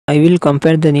I will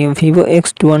compare the new Vivo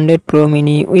X200 Pro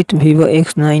Mini with Vivo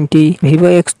X90. Vivo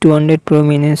X200 Pro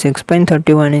Mini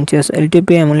 6.31 inches LTP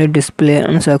AMOLED display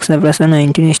and success ratio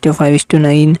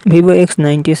 19:5:9. Vivo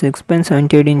X90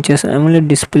 6.78 inches AMOLED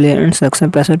display and success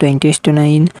ratio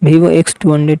 20:9. Vivo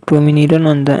X200 Pro Mini run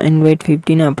on the Android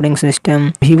 15 operating system.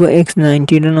 Vivo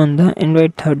X90 run on the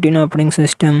Android 13 operating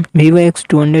system. Vivo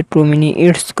X200 Pro Mini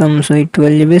it comes with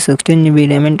 12GB, 16GB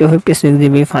RAM and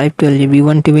 256GB, 512GB,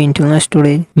 1TB internal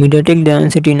storage. MediaTek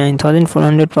Dimensity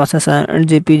 9400 processor,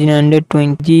 8GB,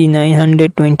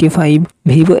 925.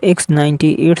 Vivo X90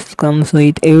 it comes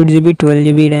with 8GB,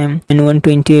 12GB RAM and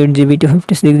 128GB,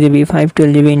 256GB,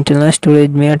 512GB internal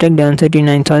storage. MediaTek Dimensity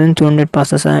 9200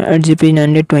 processor, 8GB,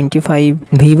 925.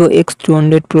 Vivo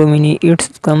X200 Pro Mini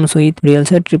it comes with real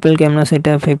set triple camera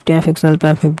setup, 50MP plus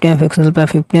 50MP plus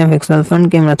 50MP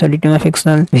front camera,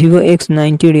 32MP. Vivo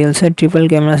X90 real set triple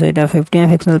camera setup,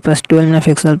 50MP plus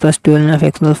 12MP plus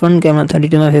 12MP front camera,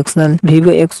 32MP.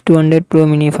 Vivo X200 Pro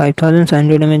Mini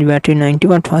 5700 mAh battery,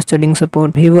 90W fast charging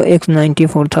support. Vivo X90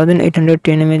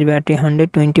 4810 mAh battery,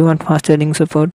 120W fast charging support.